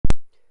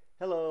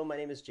Hello, my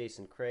name is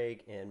Jason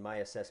Craig, and my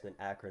assessment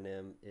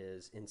acronym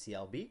is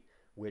NCLB,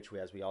 which,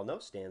 as we all know,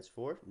 stands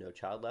for No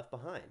Child Left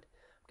Behind.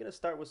 I'm going to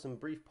start with some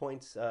brief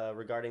points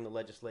regarding the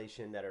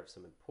legislation that are of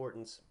some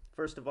importance.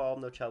 First of all,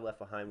 No Child Left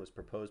Behind was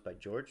proposed by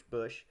George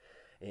Bush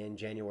in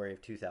January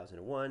of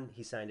 2001.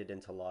 He signed it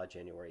into law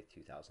January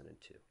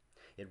 2002.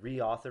 It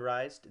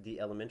reauthorized the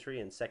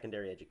Elementary and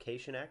Secondary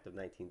Education Act of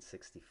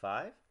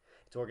 1965.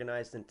 It's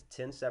organized into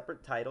 10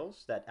 separate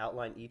titles that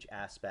outline each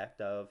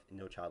aspect of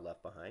No Child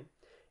Left Behind,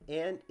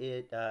 and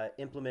it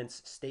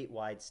implements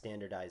statewide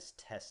standardized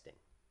testing.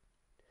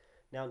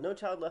 Now, No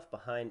Child Left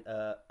Behind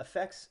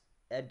affects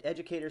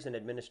educators and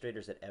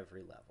administrators at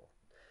every level.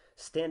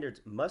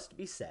 Standards must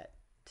be set,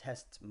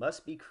 tests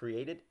must be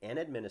created and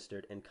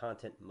administered, and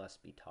content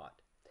must be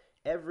taught.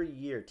 Every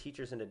year,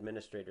 teachers and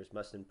administrators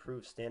must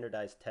improve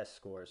standardized test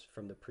scores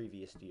from the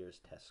previous year's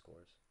test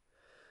scores.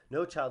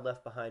 No Child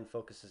Left Behind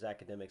focuses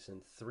academics in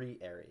three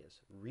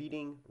areas: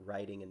 reading,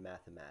 writing, and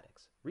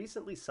mathematics.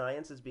 Recently,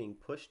 science is being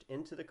pushed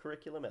into the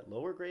curriculum at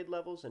lower grade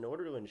levels in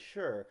order to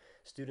ensure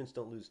students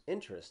don't lose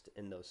interest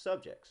in those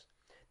subjects.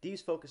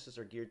 These focuses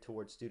are geared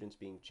towards students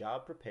being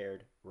job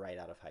prepared right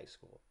out of high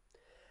school.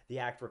 The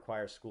Act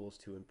requires schools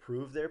to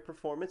improve their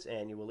performance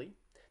annually.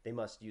 They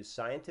must use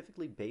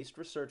scientifically based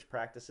research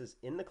practices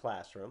in the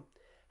classroom,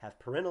 have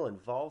parental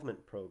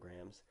involvement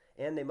programs,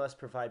 and they must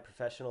provide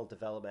professional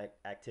development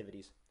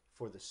activities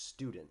for the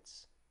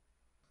students.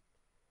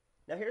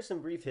 Now here's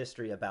some brief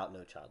history about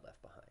No Child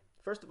Left Behind.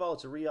 First of all,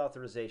 it's a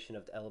reauthorization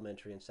of the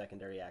Elementary and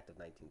Secondary Act of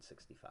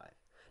 1965.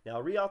 Now,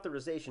 a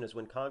reauthorization is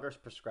when Congress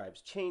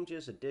prescribes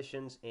changes,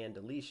 additions, and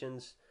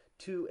deletions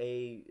to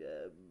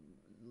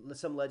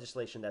some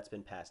legislation that's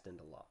been passed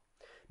into law.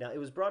 Now, it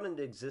was brought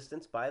into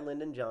existence by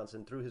Lyndon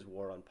Johnson through his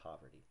war on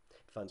poverty.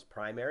 It funds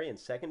primary and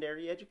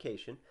secondary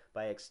education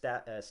by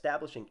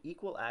establishing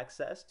equal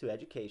access to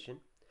education,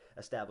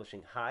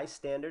 establishing high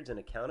standards and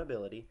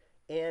accountability,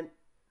 and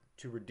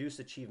to reduce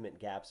achievement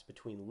gaps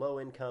between low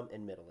income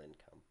and middle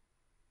income.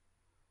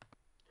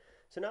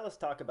 So now let's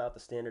talk about the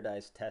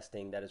standardized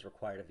testing that is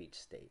required of each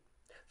state.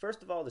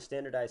 First of all, the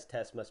standardized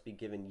test must be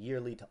given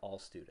yearly to all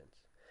students.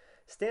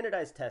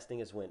 Standardized testing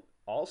is when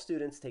all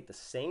students take the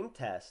same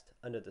test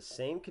under the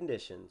same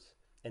conditions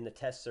and the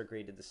tests are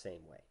graded the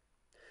same way.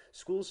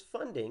 Schools'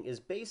 funding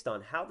is based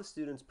on how the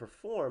students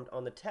performed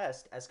on the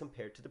test as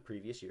compared to the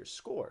previous year's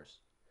scores.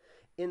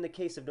 In the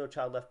case of No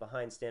Child Left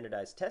Behind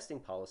standardized testing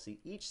policy,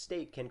 each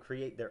state can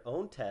create their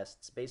own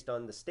tests based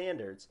on the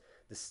standards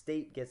the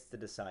state gets to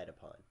decide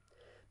upon.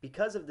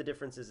 Because of the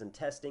differences in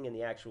testing and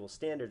the actual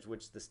standards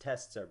which the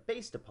tests are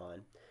based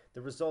upon,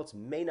 the results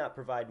may not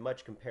provide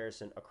much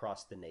comparison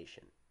across the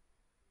nation.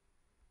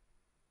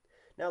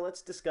 Now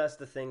let's discuss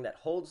the thing that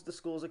holds the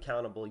schools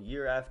accountable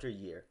year after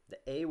year, the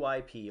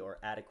AYP, or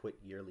Adequate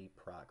Yearly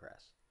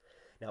Progress.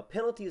 Now,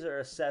 penalties are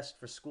assessed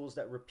for schools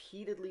that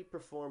repeatedly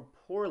perform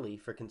poorly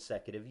for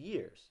consecutive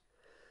years.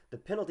 The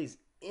penalties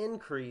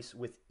increase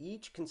with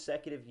each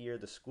consecutive year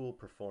the school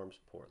performs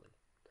poorly.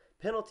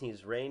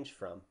 Penalties range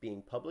from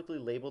being publicly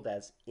labeled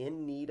as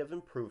in need of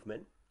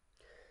improvement,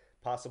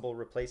 possible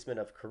replacement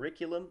of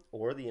curriculum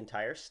or the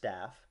entire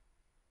staff.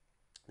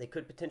 They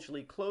could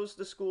potentially close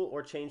the school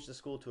or change the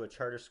school to a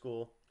charter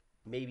school,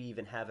 maybe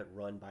even have it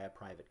run by a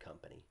private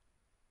company.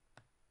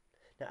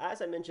 Now,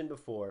 as I mentioned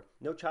before,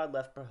 No Child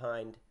Left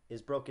Behind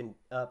is broken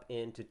up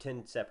into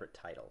 10 separate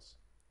titles.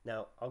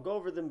 Now, I'll go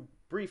over them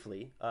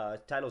briefly,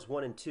 titles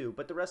 1 and 2,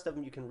 but the rest of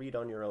them you can read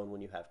on your own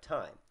when you have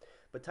time.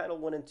 But title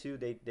 1 and 2,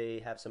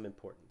 they have some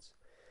importance.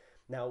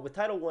 Now, with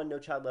Title 1, No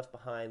Child Left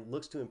Behind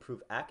looks to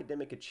improve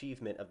academic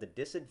achievement of the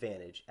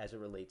disadvantaged as it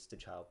relates to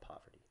child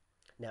poverty.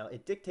 Now,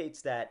 it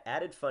dictates that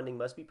added funding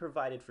must be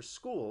provided for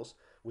schools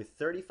with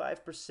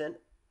 35%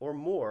 or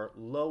more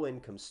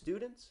low-income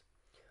students,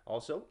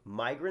 also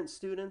migrant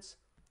students,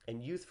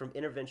 and youth from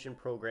intervention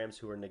programs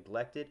who are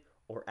neglected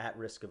or at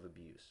risk of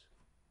abuse.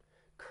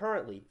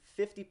 Currently,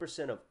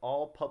 50% of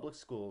all public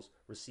schools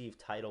receive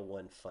Title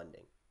I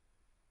funding.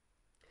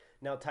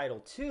 Now,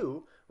 Title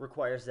II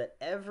requires that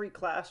every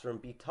classroom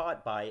be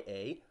taught by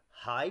a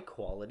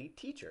high-quality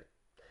teacher.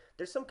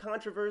 There's some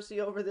controversy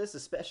over this,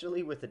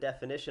 especially with the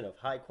definition of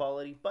high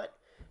quality, but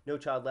No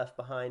Child Left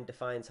Behind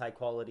defines high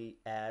quality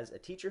as a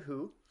teacher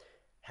who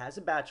has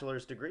a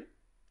bachelor's degree,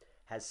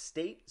 has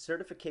state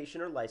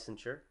certification or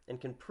licensure, and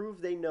can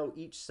prove they know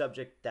each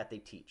subject that they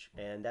teach.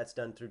 And that's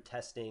done through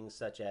testing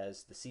such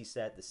as the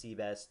CSET, the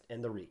CBEST,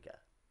 and the RECA.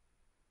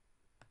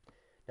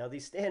 Now,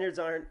 these standards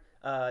aren't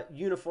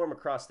uniform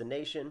across the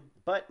nation,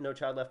 but No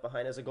Child Left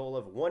Behind has a goal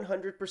of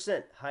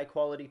 100%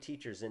 high-quality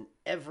teachers in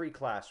every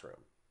classroom.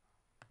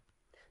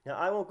 Now,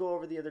 I won't go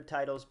over the other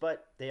titles,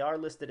 but they are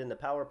listed in the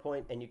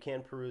PowerPoint, and you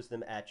can peruse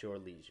them at your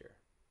leisure.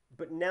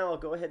 But now I'll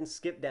go ahead and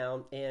skip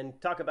down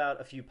and talk about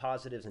a few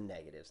positives and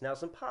negatives. Now,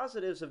 some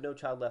positives of No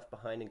Child Left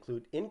Behind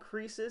include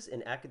increases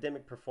in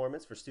academic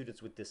performance for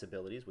students with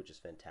disabilities, which is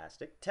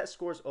fantastic. Test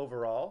scores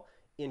overall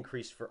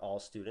increased for all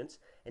students,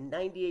 and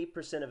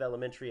 98% of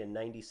elementary and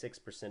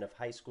 96% of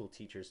high school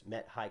teachers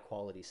met high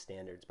quality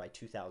standards by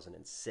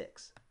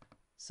 2006.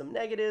 Some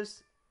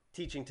negatives: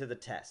 teaching to the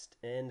test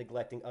and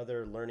neglecting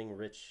other learning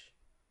rich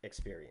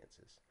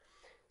experiences.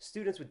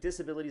 Students with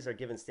disabilities are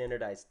given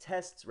standardized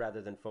tests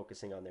rather than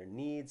focusing on their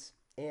needs,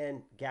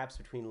 and gaps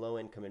between low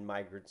income and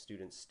migrant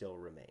students still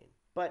remain.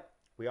 But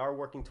we are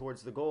working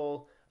towards the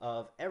goal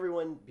of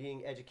everyone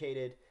being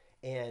educated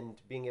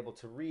and being able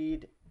to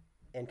read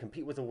and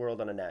compete with the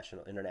world on a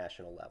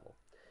international level.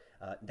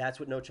 That's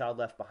what No Child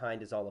Left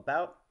Behind is all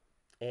about,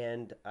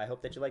 and I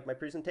hope that you like my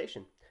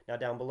presentation. Now,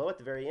 down below at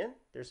the very end,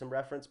 there's some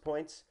reference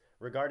points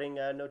regarding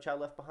No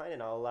Child Left Behind,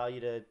 and I'll allow you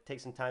to take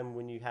some time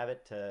when you have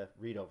it to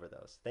read over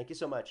those. Thank you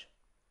so much.